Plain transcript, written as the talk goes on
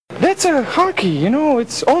That's a hockey,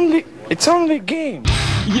 it's only a game.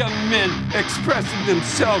 Young men expressing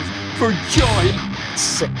themselves for joy.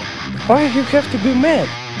 Why do you have to be mad?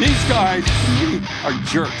 These guys, to me, are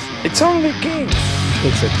jerks. It's only a game.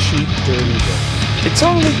 It's a cheap, dirty game. It's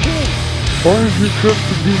only a game. Why do you have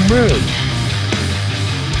to be mad?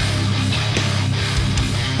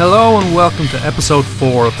 Hello and welcome to episode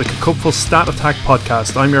 4 of the Cupful Stat Attack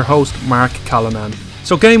podcast. I'm your host, Mark Callanan.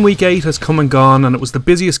 So game week 8 has come and gone, and it was the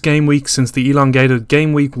busiest game week since the elongated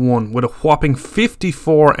game week 1, with a whopping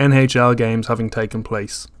 54 NHL games having taken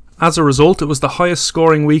place. As a result, it was the highest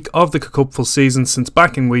scoring week of the Cupful season since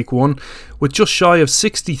back in week 1, with just shy of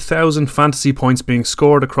 60,000 fantasy points being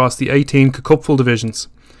scored across the 18 Cupful divisions.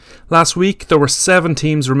 Last week, there were 7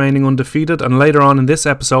 teams remaining undefeated, and later on in this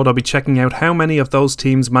episode I'll be checking out how many of those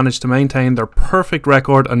teams managed to maintain their perfect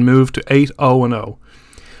record and move to 8-0-0.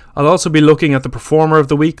 I'll also be looking at the performer of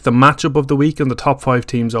the week, the matchup of the week, and the top 5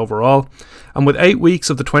 teams overall. And with 8 weeks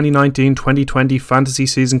of the 2019-2020 fantasy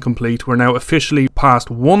season complete, we're now officially past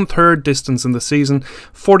 1/3 distance in the season,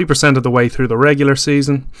 40% of the way through the regular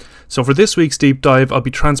season. So for this week's deep dive, I'll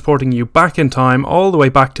be transporting you back in time, all the way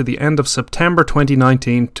back to the end of September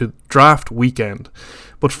 2019 to draft weekend.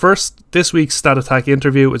 But first, this week's Stat Attack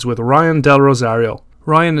interview is with Ryan Del Rosario.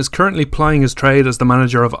 Ryan is currently plying his trade as the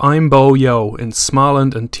manager of Imbo Yo in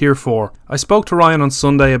Småland and Tier 4. I spoke to Ryan on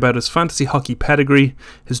Sunday about his fantasy hockey pedigree,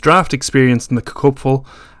 his draft experience in the Cupful,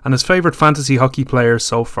 and his favourite fantasy hockey players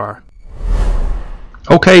so far.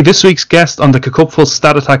 Okay, this week's guest on the Cupful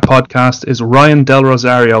Stat Attack podcast is Ryan Del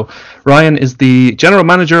Rosario. Ryan is the general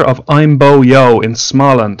manager of Imbo Yo in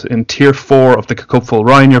Småland in Tier 4 of the Cupful.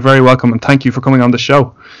 Ryan, you're very welcome, and thank you for coming on the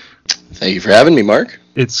show. Thank you for having me, Mark.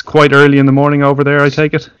 It's quite early in the morning over there, I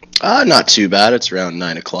take it? Not too bad. It's around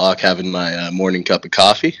 9 o'clock, having my morning cup of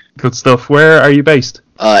coffee. Good stuff. Where are you based?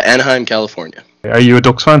 Anaheim, California. Are you a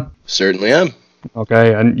Ducks fan? Certainly am.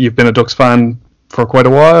 Okay, and you've been a Ducks fan for quite a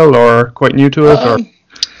while, or quite new to it? Or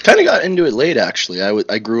kind of got into it late, actually.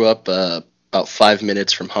 I grew up about 5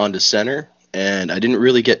 minutes from Honda Center, and I didn't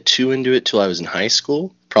really get too into it till I was in high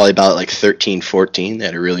school. Probably about like 13, 14. They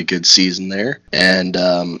had a really good season there. And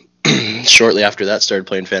shortly after that, started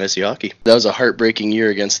playing fantasy hockey. That was a heartbreaking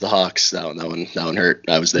year against the Hawks. That one hurt.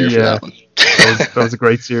 I was there for that one. that was a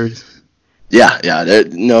great series. Yeah. I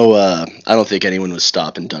don't think anyone was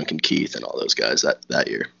stopping Duncan Keith and all those guys that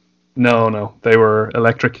year. No, they were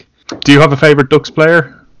electric. Do you have a favorite Ducks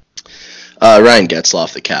player? Ryan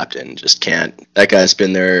Getzlaf, the captain, just can't. That guy's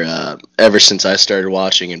been there ever since I started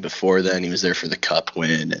watching, and before then he was there for the Cup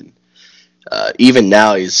win, and even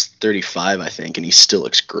now he's 35, I think, and he still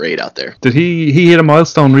looks great out there. Did he hit a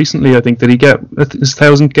milestone recently, I think? Did he get his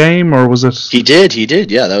 1,000th game, or was it? He did,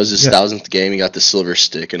 yeah. That was his 1,000th game. He got the silver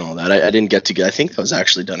stick and all that. I didn't get to. I think that was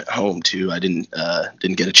actually done at home too. I didn't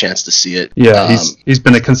get a chance to see it. Yeah, he's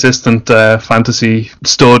been a consistent fantasy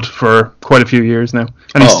stud for quite a few years now,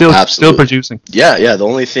 and he's still producing. Yeah. The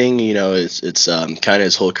only thing, it's kind of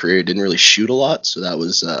his whole career. He didn't really shoot a lot, so that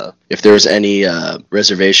was if there was any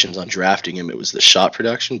reservations on drafting him, it was the shot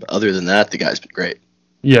production. But other than that, the guy's been great.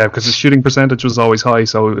 Yeah, because his shooting percentage was always high,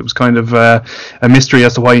 so it was kind of a mystery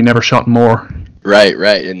as to why he never shot more. Right,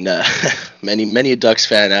 and many a Ducks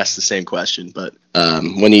fan asks the same question, but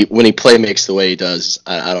when he play makes the way he does,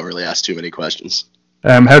 I don't really ask too many questions.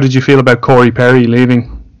 How did you feel about Corey Perry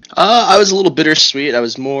leaving? I was a little bittersweet. I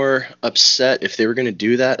was more upset if they were going to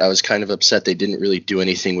do that. I was kind of upset they didn't really do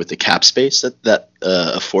anything with the cap space that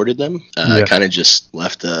afforded them. Kind of just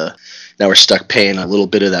left now we're stuck paying a little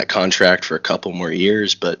bit of that contract for a couple more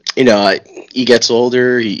years. But he gets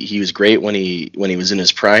older. He was great when he was in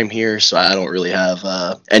his prime here, so I don't really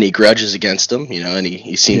have any grudges against him. And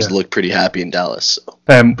he seems to look pretty happy in Dallas. So.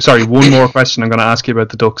 Sorry, one more question I'm going to ask you about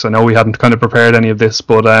the Ducks. I know we hadn't kind of prepared any of this,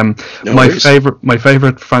 but my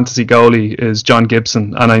favorite fantasy goalie is John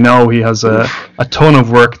Gibson, and I know he has a ton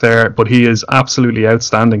of work there, but he is absolutely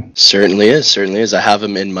outstanding. Certainly is. I have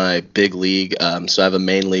him in my big league. So I have a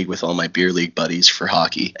main league with all my beer league buddies for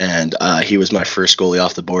hockey, and he was my first goalie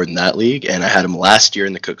off the board in that league, and I had him last year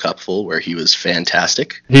in the Cupful where he was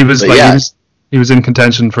fantastic. He was in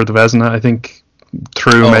contention for the Vezina, I think,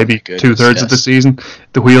 through maybe 2/3 of the season.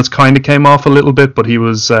 The wheels kind of came off a little bit, but he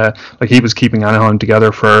was keeping Anaheim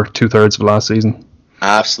together for 2/3 of last season.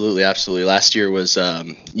 Absolutely. Last year was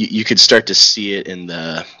you could start to see it in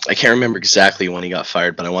the. I can't remember exactly when he got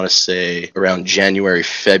fired, but I want to say around January,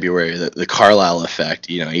 February. The Carlisle effect.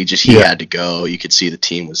 He had to go. You could see the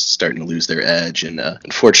team was starting to lose their edge, and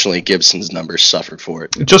unfortunately, Gibson's numbers suffered for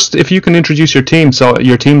it. Just if you can introduce your team. So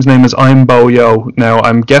your team's name is I'm Bo Yo. Now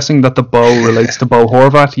I'm guessing that the Bo relates to Bo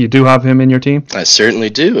Horvat. You do have him in your team. I certainly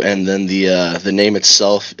do, and then the name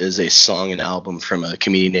itself is a song and album from a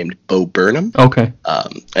comedian named Bo Burnham. Okay.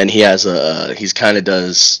 And he's kind of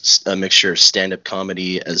does a mixture of stand-up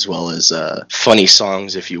comedy as well as funny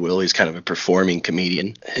songs, if you will. He's kind of a performing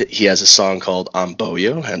comedian. He has a song called I'm Bo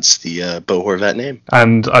Yo, hence the Bo Horvat name.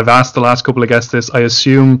 And I've asked the last couple of guests this. I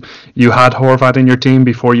assume you had Horvat in your team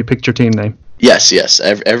before you picked your team name. Yes.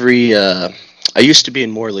 I used to be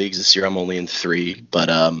in more leagues. This year I'm only in 3, but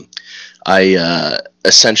I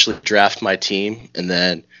essentially draft my team and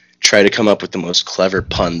then try to come up with the most clever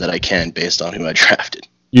pun that I can based on who I drafted.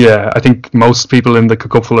 Yeah, I think most people in the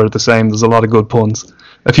Cupful are the same. There's a lot of good puns.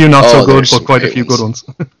 A few not so good, but quite a few good ones.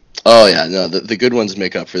 Oh, yeah. No, the good ones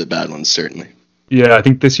make up for the bad ones, certainly. Yeah, I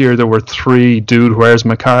think this year there were 3 Dude, Where's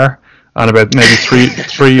McCarr? And about maybe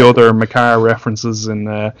three other McCarr references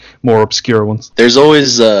in more obscure ones. There's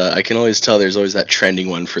always, I can always tell there's always that trending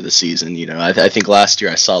one for the season. I think last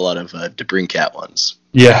year I saw a lot of DeBrincat ones.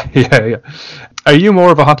 Yeah. Are you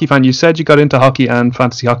more of a hockey fan? You said you got into hockey and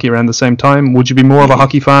fantasy hockey around the same time. Would you be more of a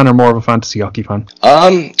hockey fan or more of a fantasy hockey fan?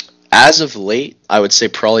 As of late, I would say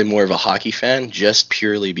probably more of a hockey fan, just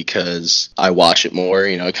purely because I watch it more.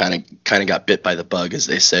 Kind of got bit by the bug, as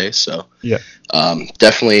they say. So yeah,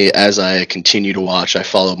 definitely as I continue to watch, I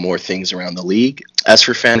follow more things around the league. As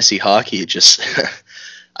for fantasy hockey, it just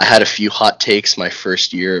I had a few hot takes my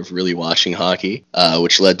first year of really watching hockey,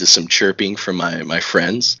 which led to some chirping from my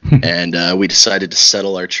friends, and we decided to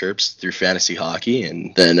settle our chirps through fantasy hockey,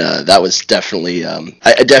 and then that was definitely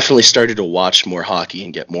I definitely started to watch more hockey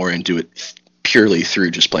and get more into it purely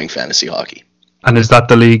through just playing fantasy hockey. And is that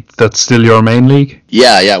the league that's still your main league?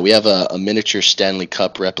 Yeah, we have a miniature Stanley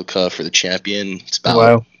Cup replica for the champion. It's about,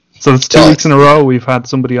 wow. So it's 2 weeks in a row we've had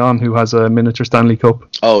somebody on who has a miniature Stanley Cup.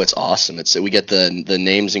 Oh, it's awesome. We get the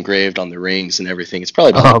names engraved on the rings and everything. It's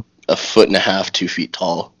probably about a foot and a half, 2 feet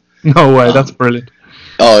tall. No way, that's brilliant.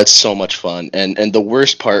 Oh, it's so much fun. And the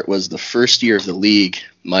worst part was the first year of the league,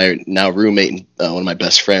 my now roommate and one of my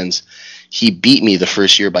best friends, he beat me the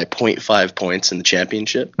first year by 0.5 points in the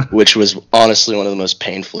championship, which was honestly one of the most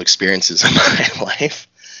painful experiences of my life.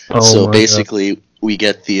 So basically, God. We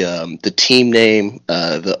get the team name,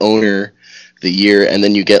 the owner, the year, and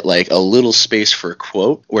then you get like a little space for a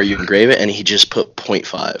quote where you engrave it, and he just put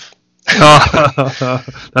 0.5.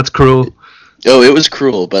 That's cruel. Oh, it was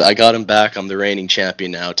cruel, but I got him back. I'm the reigning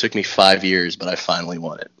champion now. It took me 5 years, but I finally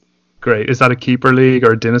won it. Great. Is that a keeper league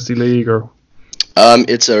or a dynasty league or?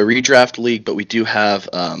 It's a redraft league, but we do have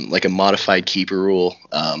like a modified keeper rule.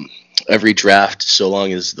 Every draft, so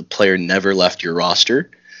long as the player never left your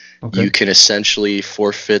roster, okay, you can essentially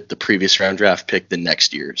forfeit the previous round draft pick the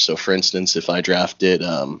next year. So, for instance, if I drafted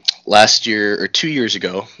last year or 2 years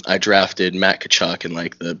ago, I drafted Matt Tkachuk in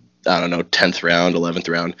like the 10th round, 11th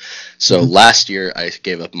round. So last year I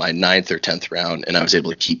gave up my 9th or 10th round, and I was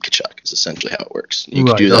able to keep Tkachuk. Is essentially how it works. You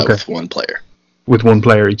can do that with one player. With one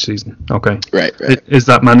player each season. Okay. Right. Is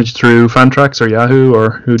that managed through Fantrax or Yahoo, or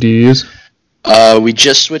who do you use? We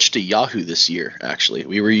just switched to Yahoo this year, actually.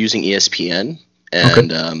 We were using ESPN,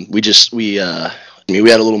 and we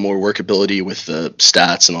had a little more workability with the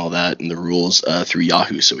stats and all that and the rules through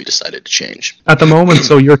Yahoo, so we decided to change. At the moment,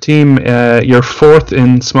 so your team, you're 4th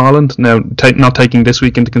in Småland. Now, not taking this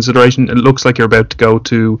week into consideration, it looks like you're about to go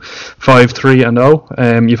to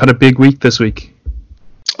 5-3-0. You've had a big week this week.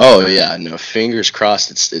 Oh, yeah. No, fingers crossed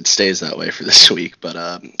it stays that way for this week.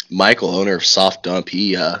 But Michael, owner of Soft Dump,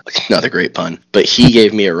 he another great pun, but he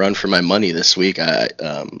gave me a run for my money this week. I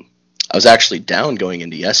was actually down going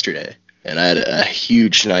into yesterday, and I had a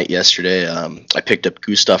huge night yesterday. I picked up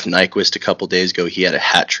Gustav Nyquist a couple days ago. He had a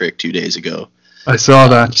hat trick 2 days ago. I saw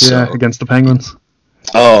that, against the Penguins.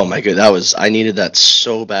 Oh my god, I needed that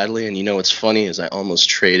so badly. And you know what's funny is I almost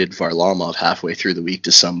traded Varlamov halfway through the week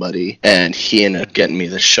to somebody, and he ended up getting me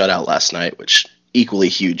the shutout last night, which equally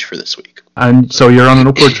huge for this week. And so you're on an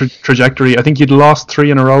upward trajectory. I think you'd lost 3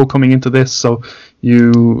 in a row coming into this. So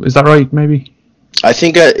is that right? Maybe. I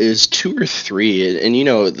think it is 2 or 3, and you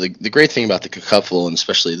know the great thing about the Cupful, and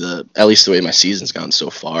especially at least the way my season's gone so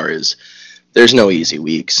far, is there's no easy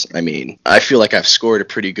weeks. I mean, I feel like I've scored a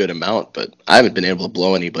pretty good amount, but I haven't been able to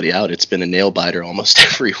blow anybody out. It's been a nail biter almost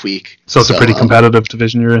every week. So it's a pretty competitive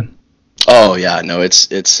division you're in. Oh yeah, no, it's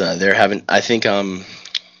they're having. I think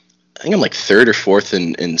think I'm like third or fourth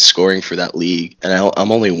in scoring for that league, and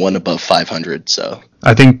I'm only one above 500. So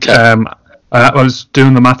I think I was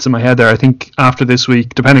doing the maths in my head there. I think after this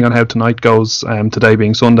week, depending on how tonight goes, today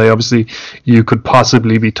being Sunday, obviously you could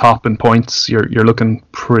possibly be top in points. You're looking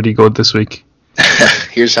pretty good this week.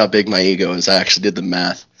 Here's how big my ego is. I actually did the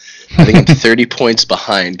math. I think I'm 30 points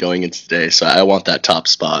behind going into today, so I want that top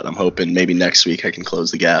spot. I'm hoping maybe next week I can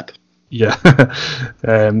close the gap. Yeah,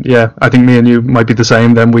 I think me and you might be the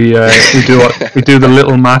same. Then we do the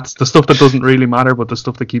little maths, the stuff that doesn't really matter, but the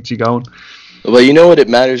stuff that keeps you going. Well, you know what, it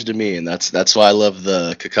matters to me, and that's why I love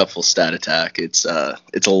the Cacupful Stat Attack. It's a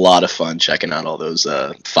lot of fun checking out all those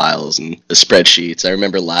files and the spreadsheets. I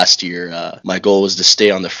remember last year, my goal was to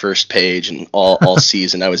stay on the first page, and all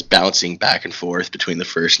season I was bouncing back and forth between the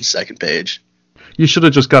first and second page. You should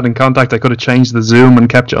have just got in contact. I could have changed the zoom and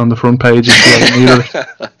kept you on the front page if you needed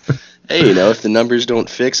it. Hey, if the numbers don't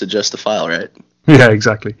fix, adjust the file, right? Yeah,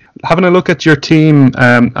 exactly. Having a look at your team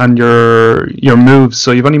and your moves,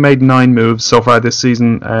 so you've only made 9 moves so far this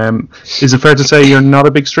season. Is it fair to say you're not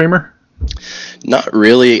a big streamer? Not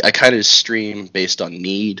really. I kind of stream based on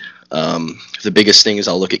need. The biggest thing is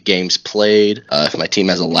I'll look at games played. If my team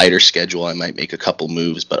has a lighter schedule, I might make a couple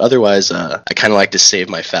moves. But otherwise, I kind of like to save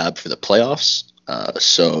my fab for the playoffs.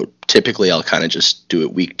 So typically I'll kind of just do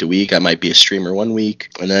it week to week. I might be a streamer one week,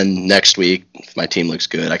 and then next week, if my team looks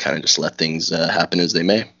good, I kind of just let things happen as they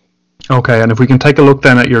may. Okay, and if we can take a look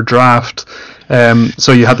then at your draft.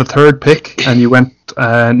 So you had the 3rd pick, and you went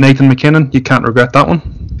Nathan McKinnon. You can't regret that one?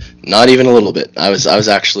 Not even a little bit. I was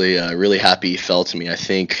actually really happy he fell to me. I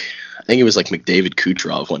think it was like McDavid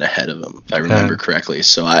Kucherov went ahead of him, if I remember correctly.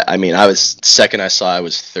 So, I mean, I was second I saw I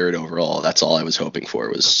was 3rd overall. That's all I was hoping for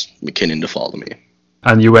was McKinnon to fall to me.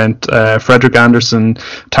 And you went Frederik Andersen.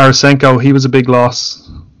 Tarasenko, he was a big loss.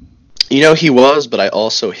 He was, but I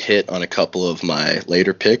also hit on a couple of my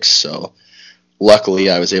later picks, so luckily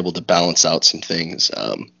I was able to balance out some things.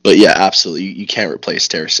 But yeah, absolutely, you can't replace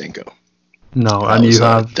Tarasenko. No, and you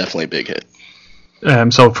have definitely a big hit.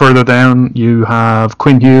 So further down, you have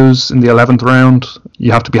Quinn Hughes in the 11th round.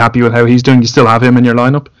 You have to be happy with how he's doing. You still have him in your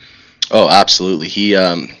lineup? Oh, absolutely. He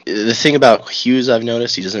the thing about Hughes I've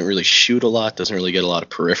noticed, he doesn't really shoot a lot, doesn't really get a lot of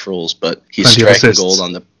peripherals, but he's striking gold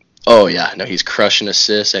on the... Oh, yeah. No, he's crushing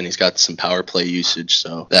assists, and he's got some power play usage,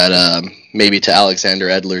 so that maybe to Alexander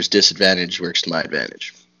Edler's disadvantage works to my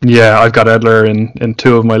advantage. Yeah, I've got Edler in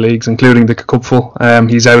 2 of my leagues, including the Cupful.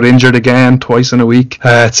 He's out injured again twice in a week.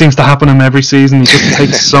 It seems to happen to him every season. He just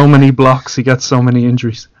takes so many blocks. He gets so many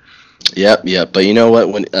injuries. Yep. But you know what?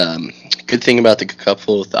 When good thing about the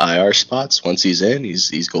Cupful with the IR spots, once he's in,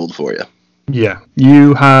 he's gold for you. Yeah.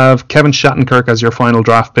 You have Kevin Shattenkirk as your final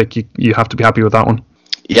draft pick. You have to be happy with that one.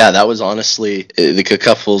 Yeah, that was honestly... The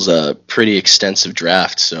Cupful's a pretty extensive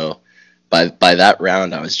draft, so... By that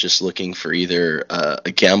round, I was just looking for either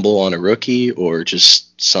a gamble on a rookie or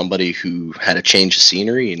just somebody who had a change of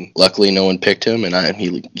scenery, and luckily no one picked him, and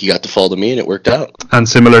he got to fall to me, and it worked out. And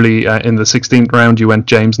similarly, in the 16th round, you went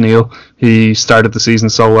James Neal. He started the season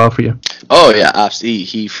so well for you. Oh, yeah, absolutely.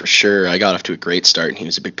 He for sure. I got off to a great start, and he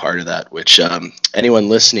was a big part of that, which anyone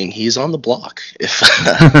listening, he's on the block if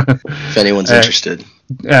anyone's interested.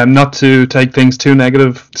 Not to take things too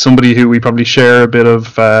negative, somebody who we probably share a bit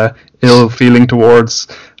of ill feeling towards,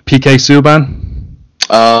 PK Subban.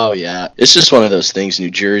 Oh, yeah. It's just one of those things. New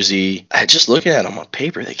Jersey, just looking at them on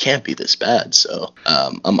paper, they can't be this bad. So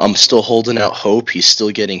I'm still holding out hope. He's still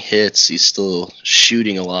getting hits. He's still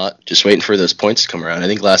shooting a lot. Just waiting for those points to come around. I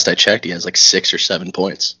think last I checked, he has like 6 or 7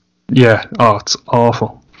 points. Yeah. Oh, it's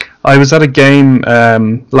awful. I was at a game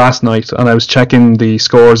last night, and I was checking the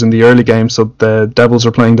scores in the early game. So the Devils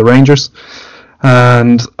are playing the Rangers.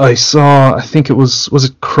 And I saw, I think it was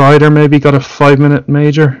it Kreider maybe got a 5-minute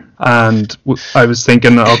major, and I was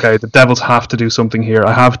thinking, okay, the Devils have to do something here.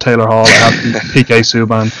 I have Taylor Hall, I have PK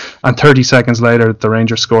Subban, and 30 seconds later, the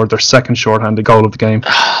Rangers scored their second shorthanded goal of the game.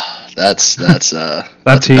 That's team, a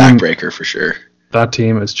backbreaker for sure. That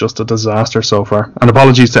team is just a disaster so far. And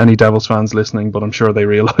apologies to any Devils fans listening, but I'm sure they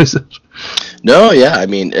realise it. No, yeah, I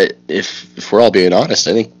mean, if we're all being honest,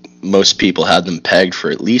 I think most people had them pegged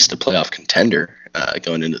for at least a playoff contender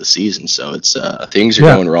going into the season. So it's things are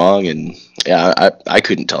going wrong, and I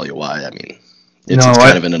couldn't tell you why. I mean, it's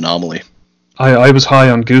kind of an anomaly. I was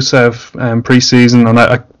high on Gusev pre-season, and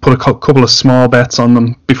I put a couple of small bets on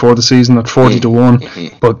them before the season at 40 to 1.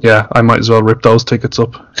 Mm-hmm. But yeah, I might as well rip those tickets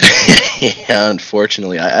up. Yeah,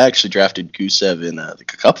 unfortunately, I actually drafted Gusev in the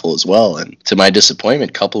Cupful as well, and to my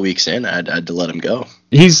disappointment, a couple weeks in, I had to let him go.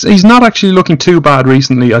 He's not actually looking too bad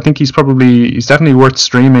recently. I think he's definitely worth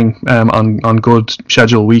streaming on good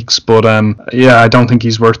schedule weeks, but I don't think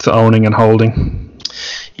he's worth owning and holding.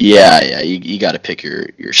 Yeah, you got to pick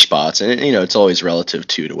your spots, and it's always relative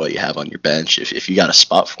to what you have on your bench. If you got a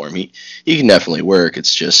spot for him, he can definitely work.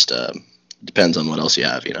 It's just depends on what else you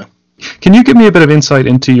have. Can you give me a bit of insight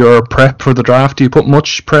into your prep for the draft? Do you put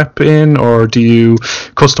much prep in, or do you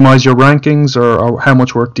customize your rankings, or how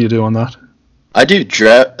much work do you do on that? I do.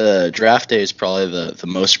 Draft day is probably the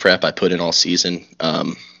most prep I put in all season.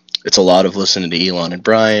 It's a lot of listening to Elon and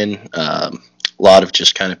Brian, a lot of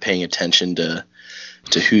just kind of paying attention to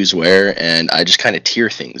who's where, and I just kind of tier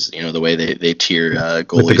things, the way they tier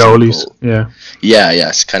goalies. With the goalies, yeah,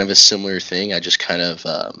 it's kind of a similar thing. I just kind of,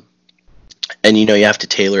 and you have to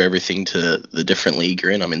tailor everything to the different league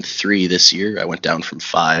you're in. I'm in 3 this year. I went down from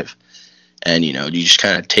 5, and you just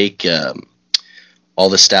kind of take all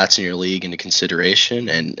the stats in your league into consideration,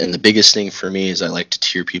 and the biggest thing for me is I like to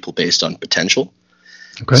tier people based on potential.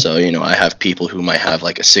 Okay. So I have people who might have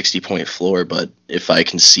like a 60-point floor, but if I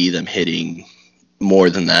can see them hitting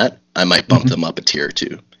more than that, I might bump them up a tier or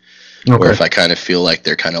 2. Okay. Or if I kind of feel like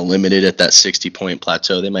they're kind of limited at that 60-point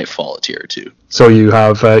plateau, they might fall a tier or 2. So you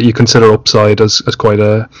have you consider upside as quite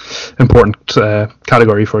a important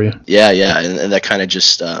category for you. Yeah, and that kind of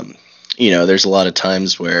just there's a lot of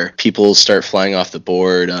times where people start flying off the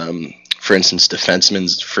board. For instance,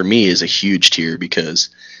 defensemen for me is a huge tier because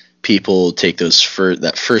people take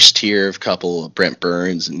that first tier of couple of Brent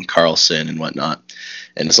Burns and Carlson and whatnot,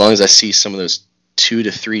 and as long as I see some of those 2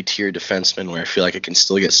 to 3 tier defensemen where I feel like I can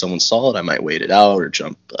still get someone solid, I might wait it out or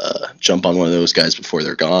jump on one of those guys before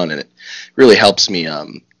they're gone, and it really helps me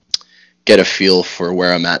get a feel for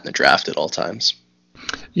where I'm at in the draft at all times.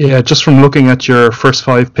 Yeah, just from looking at your first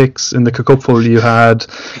 5 picks in the Cupful, you had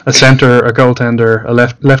a center, a goaltender, a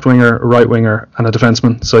left winger, a right winger, and a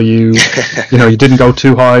defenseman. So you didn't go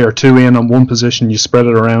too high or too in on one position. You spread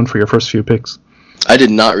it around for your first few picks. I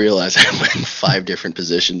did not realize I went in 5 different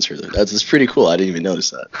positions for them. That's pretty cool. I didn't even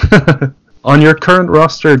notice that. On your current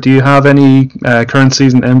roster, do you have any current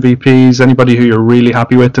season MVPs? Anybody who you're really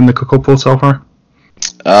happy with in the Cupful so far?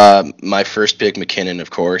 My first pick, McKinnon,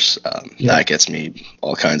 of course. That gets me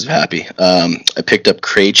all kinds of happy. I picked up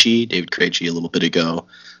David Krejci a little bit ago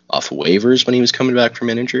off of waivers when he was coming back from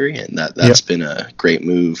an injury, and that's been a great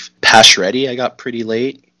move. Pacioretty I got pretty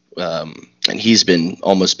late, and he's been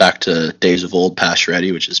almost back to days of old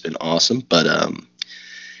Pacioretty, which has been awesome. But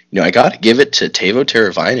I got to give it to Teuvo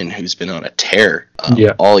Teravainen, who's been on a tear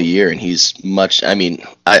all year, and he's much. I mean,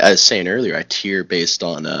 I was saying earlier, I tier based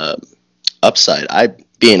on upside.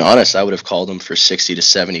 Being honest, I would have called him for 60 to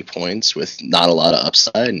 70 points with not a lot of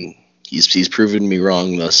upside, and he's proven me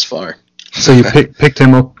wrong thus far. So you picked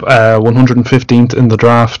him up 115th in the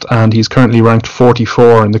draft, and he's currently ranked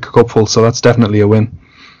 44 in the Cupful, so that's definitely a win.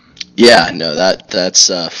 Yeah, no,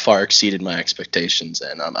 that's far exceeded my expectations,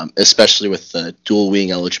 and I'm especially with the dual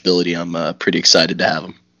wing eligibility, I'm pretty excited to have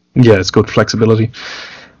him. Yeah, it's good flexibility.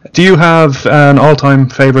 Do you have an all-time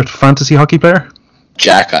favorite fantasy hockey player?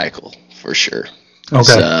 Jack Eichel, for sure.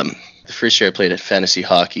 Okay. The first year I played at fantasy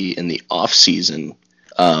hockey in the off season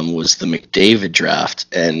was the McDavid draft,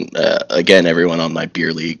 and again, everyone on my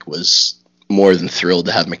beer league was more than thrilled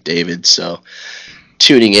to have McDavid. So,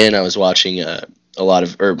 tuning in, I was watching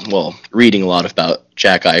reading a lot about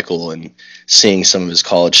Jack Eichel and seeing some of his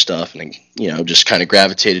college stuff, and just kind of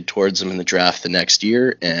gravitated towards him in the draft the next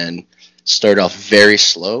year, and started off very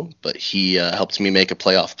slow, but he helped me make a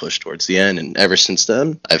playoff push towards the end, and ever since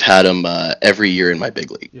then, I've had him every year in my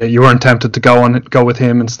big league. Yeah, you weren't tempted to go with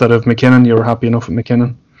him instead of McKinnon? You were happy enough with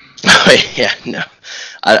McKinnon? Yeah, no.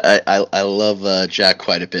 I love Jack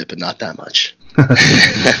quite a bit, but not that much.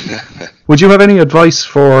 Would you have any advice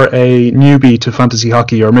for a newbie to fantasy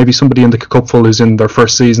hockey, or maybe somebody in the Cupful who's in their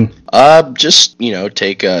first season? Just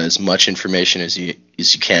take as much information as you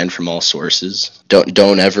can from all sources.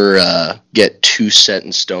 Don't ever get too set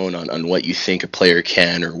in stone on what you think a player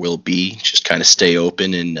can or will be. Just kind of stay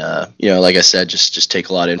open, and like I said, just take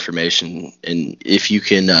a lot of information, and if you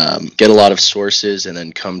can get a lot of sources and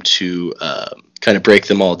then come to kind of break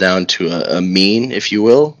them all down to a mean, if you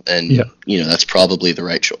will, and that's probably the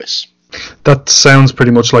right choice. That sounds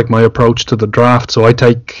pretty much like my approach to the draft. So I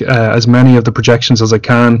take as many of the projections as I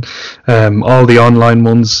can, all the online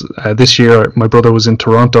ones. This year, my brother was in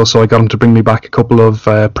Toronto, so I got him to bring me back a couple of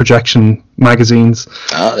projection magazines.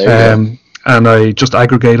 There you go. And I just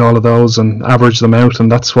aggregate all of those and average them out,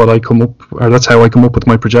 and that's how I come up with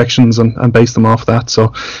my projections and base them off that.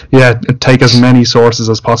 So, yeah, take as many sources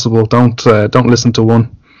as possible. Don't listen to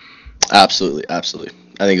one. Absolutely. I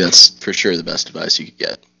think that's for sure the best advice you could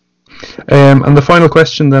get. And the final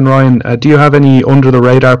question then, Ryan, do you have any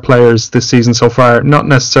under-the-radar players this season so far? Not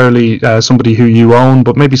necessarily somebody who you own,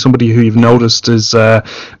 but maybe somebody who you've noticed is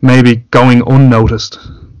maybe going unnoticed.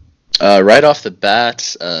 Right off the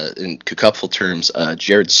bat, in cupful terms,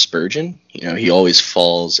 Jared Spurgeon. He always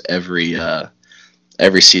falls every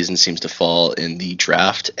season, seems to fall in the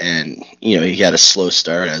draft, and he had a slow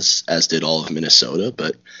start as did all of Minnesota,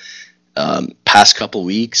 but past couple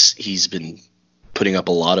weeks he's been putting up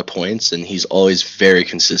a lot of points, and he's always very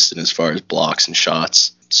consistent as far as blocks and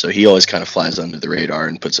shots. So he always kind of flies under the radar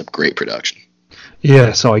and puts up great production.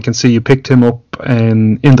 Yeah, so I can see you picked him up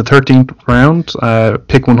in the 13th round,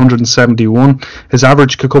 pick 171. His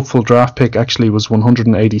average cupful draft pick actually was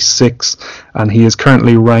 186, and he is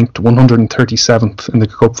currently ranked 137th in the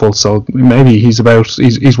cupful. So maybe he's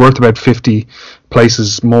worth about 50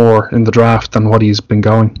 places more in the draft than what he's been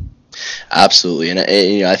going. Absolutely, and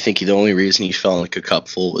I think the only reason he fell in the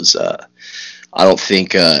cupful was I don't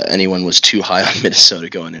think anyone was too high on Minnesota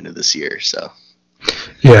going into this year. So.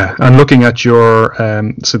 Yeah, and looking at your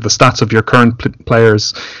so the stats of your current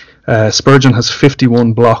players, Spurgeon has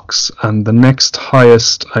 51 blocks, and the next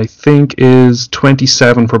highest I think is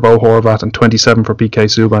 27 for Bo Horvat and 27 for PK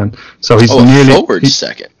Subban. So he's nearly forward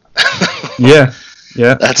second. yeah,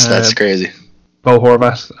 that's crazy. Bo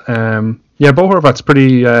Horvat, Bo Horvat's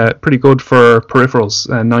pretty good for peripherals.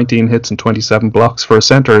 19 hits and 27 blocks for a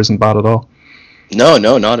center isn't bad at all. No,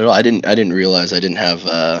 not at all. I didn't realize I didn't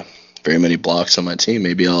have very many blocks on my team.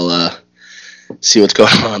 Maybe I'll see what's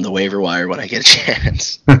going on the waiver wire when I get a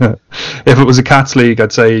chance. If it was a Cats league,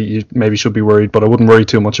 I'd say you maybe should be worried, but I wouldn't worry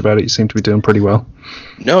too much about it. You seem to be doing pretty well.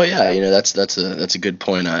 No, yeah, that's a good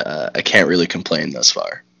point. I can't really complain thus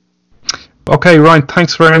far. Okay, Ryan,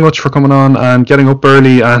 thanks very much for coming on and getting up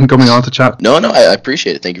early and coming on to chat. No, I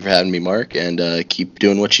appreciate it. Thank you for having me, Mark, and keep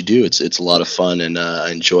doing what you do. It's a lot of fun, and I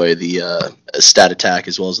enjoy the Stat Attack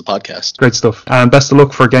as well as the podcast. Great stuff. And best of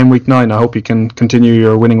luck for game week 9. I hope you can continue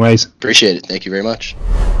your winning ways. Appreciate it. Thank you very much.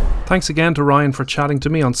 Thanks again to Ryan for chatting to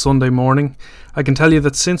me on Sunday morning. I can tell you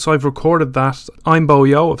that since I've recorded that, I'm Bo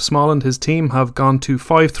Yo of Smolland. His team have gone to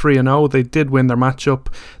 5-3-0. They did win their matchup.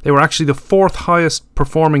 They were actually the 4th highest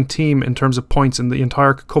performing team in terms of points in the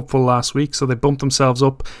entire Cupful last week, so they bumped themselves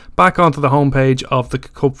up back onto the homepage of the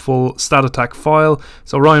Cupful Stat Attack file.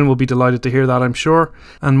 So Ryan will be delighted to hear that, I'm sure.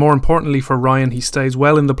 And more importantly for Ryan, he stays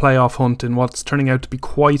well in the playoff hunt in what's turning out to be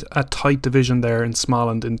quite a tight division there in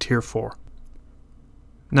Smolland in Tier 4.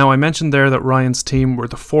 Now, I mentioned there that Ryan's team were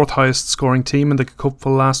the 4th highest scoring team in the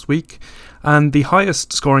Cupful last week, and the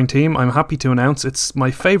highest scoring team, I'm happy to announce, it's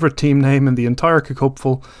my favourite team name in the entire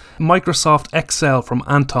Cupful, Microsoft Excel from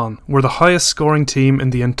Anton, were the highest scoring team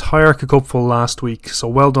in the entire Cupful last week, so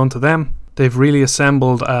well done to them. They've really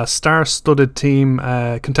assembled a star-studded team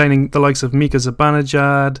containing the likes of Mika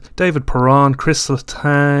Zibanejad, David Perron, Chris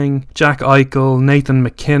Letang, Jack Eichel, Nathan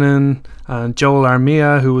McKinnon, and Joel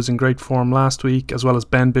Armia, who was in great form last week, as well as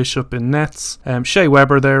Ben Bishop in nets. Shea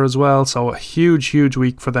Weber there as well, so a huge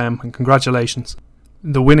week for them, and congratulations.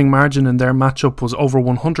 The winning margin in their matchup was over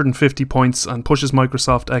 150 points and pushes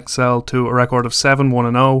Microsoft Excel to a record of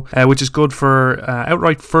 7-1-0, which is good for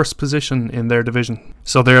outright first position in their division.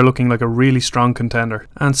 So they're looking like a really strong contender.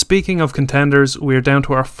 And speaking of contenders, we're down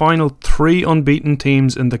to our final 3 unbeaten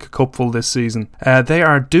teams in the Cupful this season. They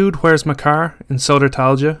are Dude Where's Makar in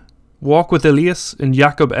Sodertalje, Walk with Elias in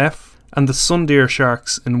Jakob F, and the Sundeer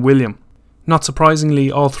Sharks in William. Not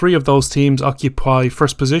surprisingly, all 3 of those teams occupy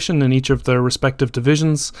first position in each of their respective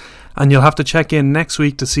divisions, and you'll have to check in next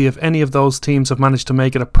week to see if any of those teams have managed to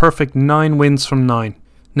make it a perfect 9 wins from 9.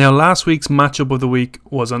 Now, last week's matchup of the week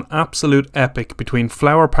was an absolute epic between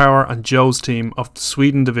Flower Power and Joe's team of the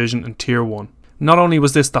Sweden division in Tier 1. Not only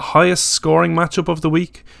was this the highest scoring matchup of the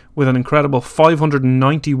week, with an incredible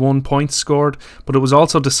 591 points scored, but it was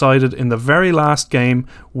also decided in the very last game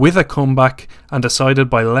with a comeback and decided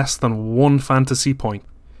by less than 1 fantasy point.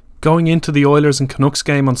 Going into the Oilers and Canucks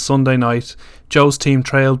game on Sunday night, Joe's team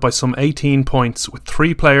trailed by some 18 points with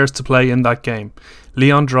 3 players to play in that game: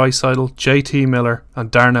 Leon Draisaitl, JT Miller and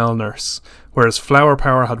Darnell Nurse, whereas Flower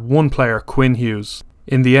Power had 1 player, Quinn Hughes.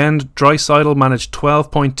 In the end, Draisaitl managed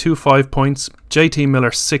 12.25 points, JT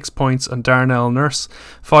Miller 6 points and Darnell Nurse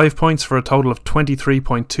 5 points for a total of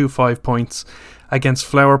 23.25 points against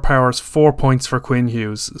Flower Power's 4 points for Quinn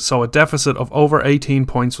Hughes. So a deficit of over 18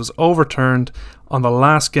 points was overturned on the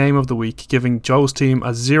last game of the week, giving Joe's team a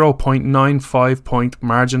 0.95 point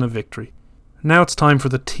margin of victory. Now it's time for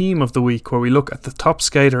the team of the week, where we look at the top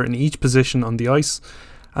skater in each position on the ice.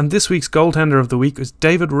 And this week's goaltender of the week is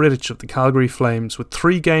David Rittich of the Calgary Flames. With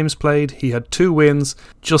 3 games played, he had 2 wins,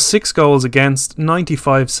 just 6 goals against,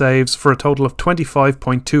 95 saves for a total of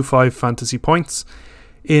 25.25 fantasy points.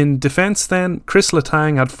 In defence then, Chris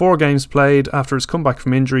Letang had 4 games played. After his comeback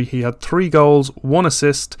from injury, he had 3 goals, 1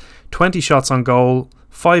 assist, 20 shots on goal,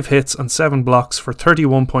 5 hits and 7 blocks for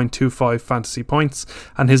 31.25 fantasy points,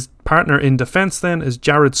 and his partner in defence then is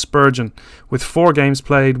Jared Spurgeon, with 4 games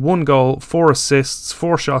played, 1 goal, 4 assists,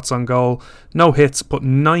 4 shots on goal, no hits but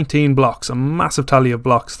 19 blocks, a massive tally of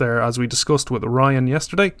blocks there as we discussed with Ryan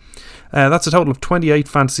yesterday. That's a total of 28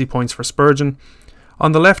 fantasy points for Spurgeon.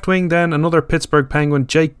 On the left wing then, another Pittsburgh Penguin,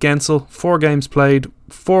 Jake Gensel, 4 games played,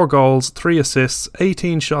 4 goals, 3 assists,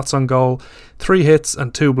 18 shots on goal, 3 hits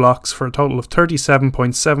and 2 blocks for a total of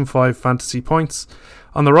 37.75 fantasy points.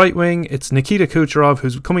 On the right wing, it's Nikita Kucherov,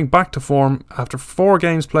 who's coming back to form. After 4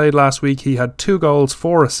 games played last week, he had 2 goals,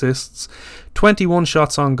 4 assists, 21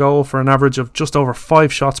 shots on goal for an average of just over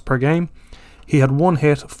 5 shots per game. He had 1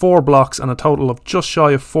 hit, 4 blocks and a total of just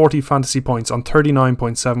shy of 40 fantasy points on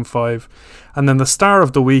 39.75. And then the star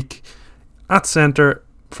of the week at centre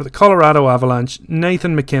for the Colorado Avalanche,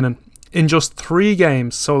 Nathan MacKinnon. In just 3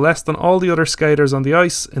 games, so less than all the other skaters on the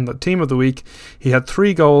ice in the team of the week, he had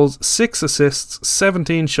 3 goals, 6 assists,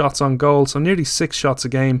 17 shots on goal, so nearly 6 shots a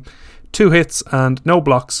game, 2 hits and no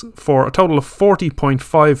blocks for a total of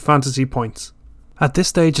 40.5 fantasy points. At this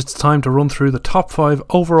stage, it's time to run through the top 5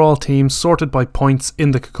 overall teams sorted by points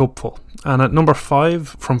in the Cupful. And at number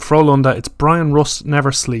 5 from Frölunda, it's Brian Rust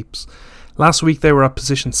Never Sleeps. Last week they were at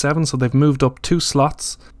position 7, so they've moved up 2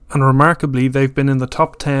 slots. And remarkably, they've been in the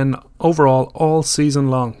top 10 overall all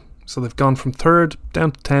season long. So they've gone from 3rd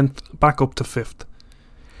down to 10th, back up to 5th.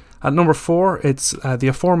 At number 4, it's the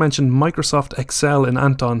aforementioned Microsoft Excel in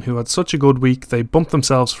Anton, who had such a good week, they bumped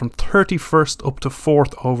themselves from 31st up to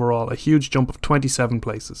 4th overall, a huge jump of 27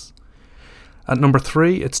 places. At number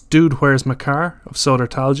 3, it's Dude Where's Makar of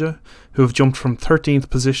Södertälje, who have jumped from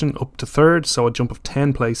 13th position up to 3rd, so a jump of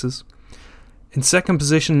 10 places. In 2nd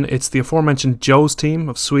position, it's the aforementioned Joe's team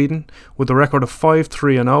of Sweden, with a record of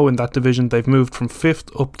 5-3-0 in that division. They've moved from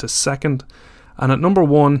 5th up to 2nd. And at number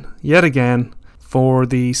 1, yet again, for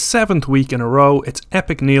the 7th week in a row, it's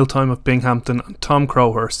Epic Meal Time of Binghamton and Tom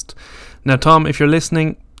Crowhurst. Now Tom, if you're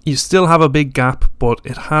listening, you still have a big gap, but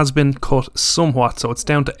it has been cut somewhat, so it's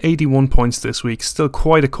down to 81 points this week. Still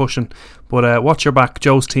quite a cushion, but watch your back,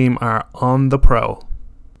 Joe's team are on the prowl.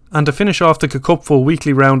 And to finish off the Cupful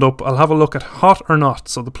weekly roundup, I'll have a look at hot or not,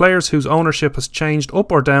 so the players whose ownership has changed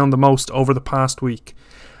up or down the most over the past week.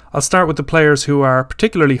 I'll start with the players who are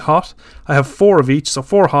particularly hot. I have 4 of each, so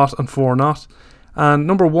 4 hot and 4 not. And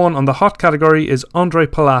number 1 on the hot category is Ondrej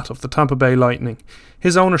Palat of the Tampa Bay Lightning.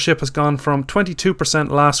 His ownership has gone from 22%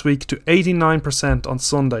 last week to 89% on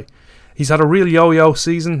Sunday. He's had a real yo-yo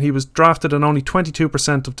season. He was drafted in only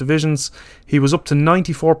 22% of divisions. He was up to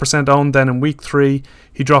 94% owned then in week 3.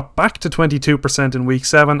 He dropped back to 22% in week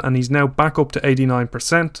 7 and he's now back up to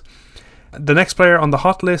 89%. The next player on the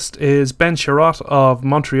hot list is Ben Chiarot of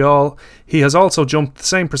Montreal. He has also jumped the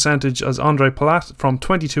same percentage as Ondrej Palat from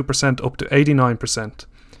 22% up to 89%.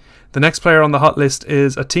 The next player on the hot list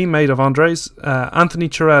is a teammate of Ondrej's, Anthony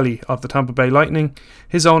Cirelli of the Tampa Bay Lightning.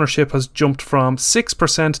 His ownership has jumped from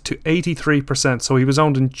 6% to 83%, so he was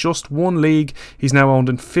owned in just 1 league. He's now owned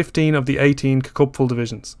in 15 of the 18 Cupful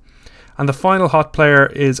divisions. And the final hot player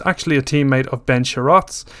is actually a teammate of Ben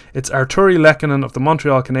Chiarot's. It's Arturi Lehkonen of the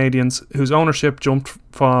Montreal Canadiens, whose ownership jumped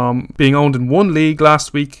from being owned in 1 league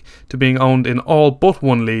last week to being owned in all but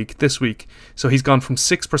 1 league this week. So he's gone from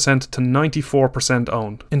 6% to 94%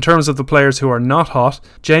 owned. In terms of the players who are not hot,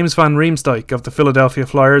 James Van Riemsdyk of the Philadelphia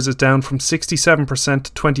Flyers is down from 67%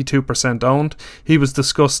 to 22% owned. He was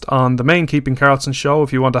discussed on the main Keeping Karlsson show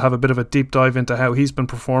if you want to have a bit of a deep dive into how he's been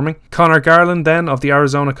performing. Connor Garland then of the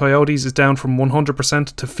Arizona Coyotes is down from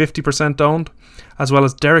 100% to 50% owned, as well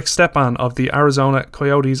as Derek Stepan of the Arizona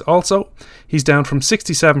Coyotes also. He's down from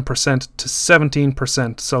 67% to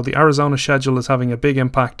 17%, so the Arizona schedule is having a big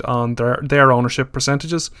impact on their ownership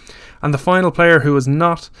percentages. And the final player who is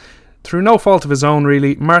not, through no fault of his own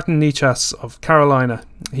really, Martin Necas of Carolina.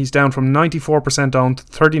 He's down from 94% owned to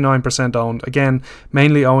 39% owned, again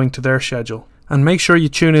mainly owing to their schedule. And make sure you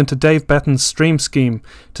tune in to Dave Betton's stream scheme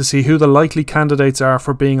to see who the likely candidates are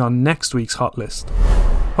for being on next week's hot list.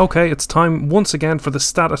 Okay, it's time once again for the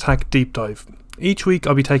Stat Attack Deep Dive. Each week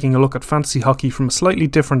I'll be taking a look at fantasy hockey from a slightly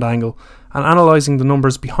different angle and analysing the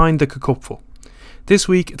numbers behind the Cupful. This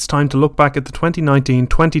week it's time to look back at the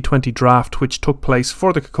 2019-2020 draft which took place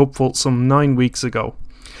for the Cupful some 9 weeks ago.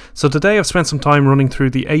 So today I've spent some time running through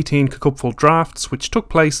the 18 Cupful drafts which took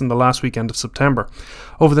place in the last weekend of September.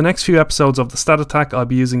 Over the next few episodes of the Stat Attack I'll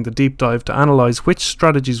be using the deep dive to analyse which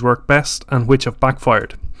strategies work best and which have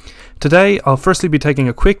backfired. Today, I'll firstly be taking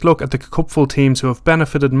a quick look at the cupful teams who have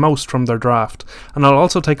benefited most from their draft, and I'll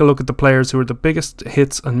also take a look at the players who are the biggest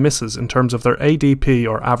hits and misses in terms of their ADP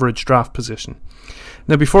or average draft position.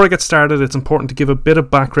 Now, before I get started, it's important to give a bit of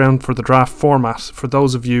background for the draft format for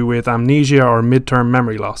those of you with amnesia or mid-term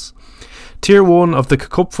memory loss. Tier 1 of the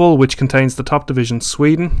Cupful, which contains the top division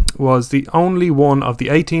Sweden, was the only one of the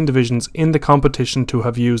 18 divisions in the competition to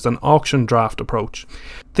have used an auction draft approach.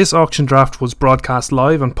 This auction draft was broadcast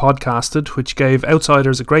live and podcasted, which gave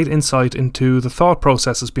outsiders a great insight into the thought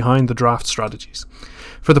processes behind the draft strategies.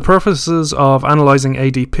 For the purposes of analysing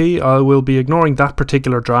ADP, I will be ignoring that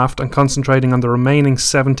particular draft and concentrating on the remaining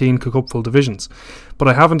 17 Cupful divisions, but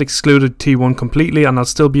I haven't excluded T1 completely and I'll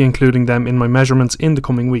still be including them in my measurements in the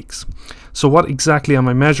coming weeks. So what exactly am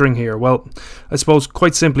I measuring here? Well, I suppose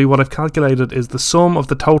quite simply what I've calculated is the sum of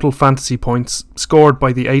the total fantasy points scored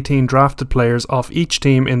by the 18 drafted players off each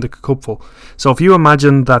team in the Cupful. So if you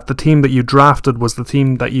imagine that the team that you drafted was the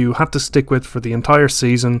team that you had to stick with for the entire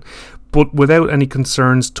season, but without any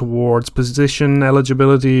concerns towards position,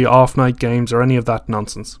 eligibility, off-night games or any of that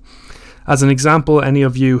nonsense. As an example, any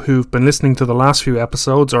of you who've been listening to the last few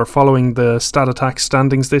episodes or following the Stat Attack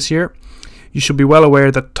standings this year, you should be well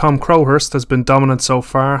aware that Tom Crowhurst has been dominant so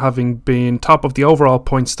far, having been top of the overall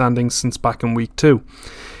point standings since back in week 2.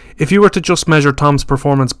 If you were to just measure Tom's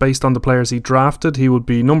performance based on the players he drafted, he would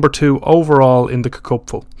be number 2 overall in the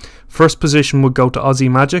Cupful. First position would go to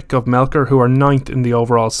Aussie Magic of Melker, who are 9th in the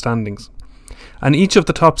overall standings. And each of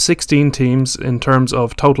the top 16 teams in terms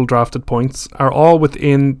of total drafted points are all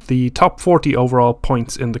within the top 40 overall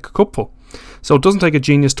points in the Cupful. So it doesn't take a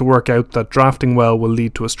genius to work out that drafting well will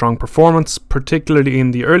lead to a strong performance, particularly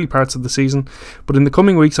in the early parts of the season, but in the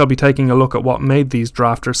coming weeks I'll be taking a look at what made these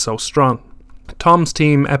drafters so strong. Tom's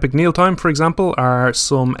team Epic Mealtime, for example, are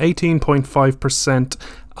some 18.5%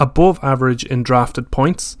 above average in drafted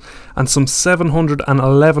points and some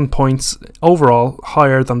 711 points overall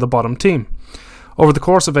higher than the bottom team. Over the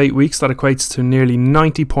course of 8 weeks, that equates to nearly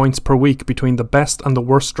 90 points per week between the best and the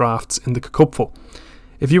worst drafts in the Cupful.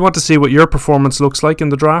 If you want to see what your performance looks like in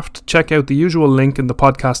the draft, check out the usual link in the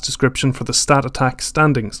podcast description for the Stat Attack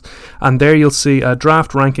standings, and there you'll see a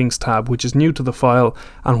draft rankings tab which is new to the file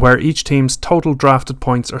and where each team's total drafted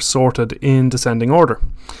points are sorted in descending order.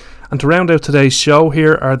 And to round out today's show,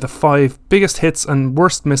 here are the 5 biggest hits and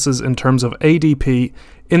worst misses in terms of ADP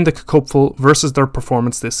in the Cupful versus their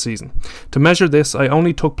performance this season. To measure this, I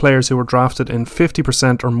only took players who were drafted in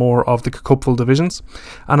 50% or more of the Cupful divisions,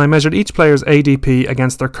 and I measured each player's ADP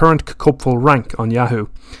against their current Cupful rank on Yahoo.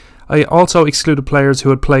 I also excluded players who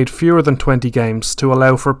had played fewer than 20 games to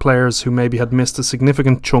allow for players who maybe had missed a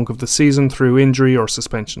significant chunk of the season through injury or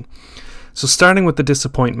suspension. So starting with the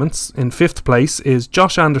disappointments, in 5th place is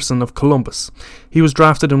Josh Anderson of Columbus. He was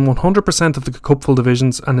drafted in 100% of the Cupful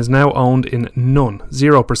divisions and is now owned in none,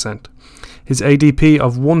 0%. His ADP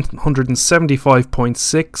of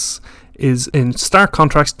 175.6 is in stark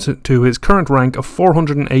contrast to his current rank of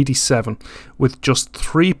 487, with just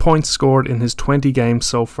 3 points scored in his 20 games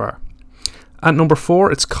so far. At number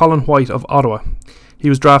 4, it's Colin White of Ottawa. He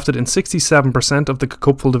was drafted in 67% of the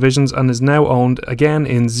Cupful divisions and is now owned again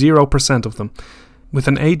in 0% of them. With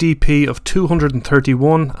an ADP of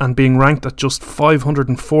 231 and being ranked at just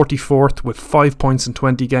 544th with 5 points in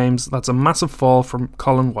 20 games, that's a massive fall from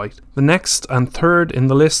Colin White. The next and third in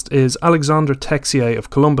the list is Alexandre Texier of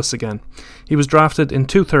Columbus again. He was drafted in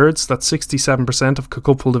 2/3, that's 67% of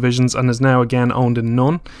Cupful divisions, and is now again owned in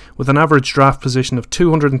none, with an average draft position of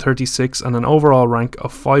 236 and an overall rank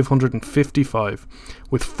of 555,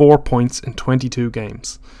 with 4 points in 22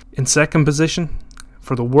 games. In second position,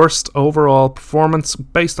 for the worst overall performance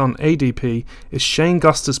based on ADP, is Shane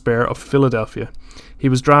Gostisbehere of Philadelphia. He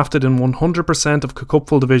was drafted in 100% of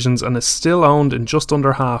Cupful divisions and is still owned in just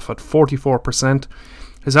under half at 44%.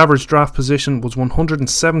 His average draft position was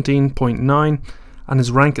 117.9 and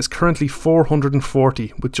his rank is currently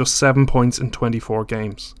 440 with just 7 points in 24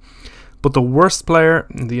 games. But the worst player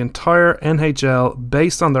in the entire NHL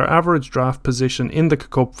based on their average draft position in the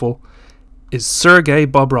Cupful is Sergei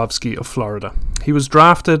Bobrovsky of Florida. He was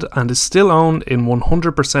drafted and is still owned in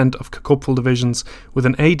 100% of Cupful divisions with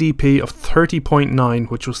an ADP of 30.9,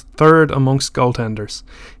 which was 3rd amongst goaltenders.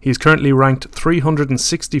 He is currently ranked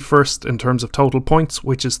 361st in terms of total points,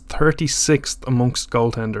 which is 36th amongst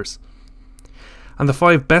goaltenders. And the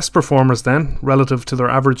 5 best performers then, relative to their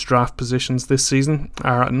average draft positions this season,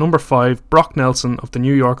 are at number 5, Brock Nelson of the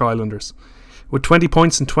New York Islanders. With 20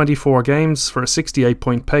 points in 24 games for a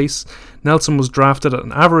 68-point pace, Nelson was drafted at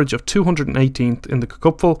an average of 218th in the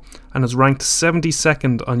Cupful and is ranked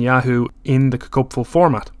 72nd on Yahoo in the Cupful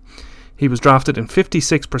format. He was drafted in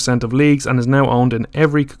 56% of leagues and is now owned in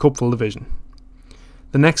every Cupful division.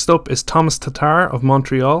 The next up is Thomas Tatar of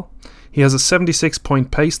Montreal. He has a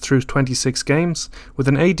 76-point pace through 26 games. With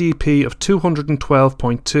an ADP of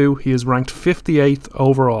 212.2, he is ranked 58th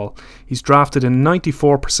overall. He's drafted in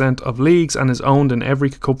 94% of leagues and is owned in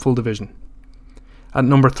every Cupful division. At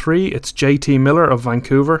number 3, it's JT Miller of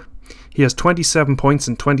Vancouver. He has 27 points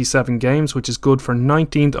in 27 games, which is good for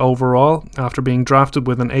 19th overall after being drafted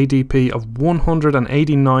with an ADP of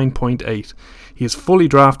 189.8. He is fully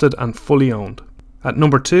drafted and fully owned. At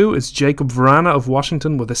number 2 is Jacob Vrana of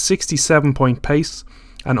Washington with a 67-point pace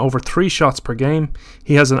and over 3 shots per game.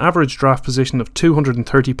 He has an average draft position of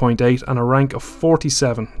 230.8 and a rank of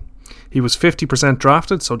 47. He was 50%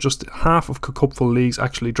 drafted, so just half of Cupful leagues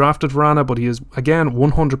actually drafted Vrana, but he is again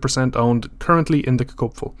 100% owned currently in the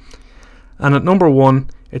Cupful. And at number 1,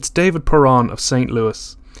 it's David Perron of St.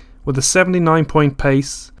 Louis. With a 79-point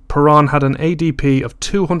pace, Perron had an ADP of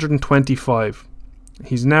 225.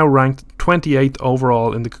 He's now ranked 28th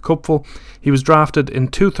overall in the Cupful. He was drafted in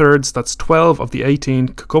 2/3, that's 12 of the 18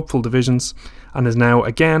 Cupful divisions, and is now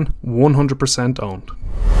again 100% owned.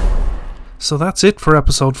 So that's it for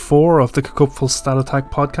episode 4 of the Cupful Stat Attack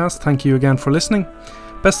podcast. Thank you again for listening.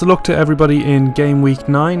 Best of luck to everybody in game week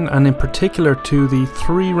 9, and in particular to the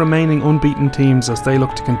 3 remaining unbeaten teams as they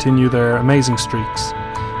look to continue their amazing streaks.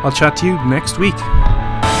 I'll chat to you next week.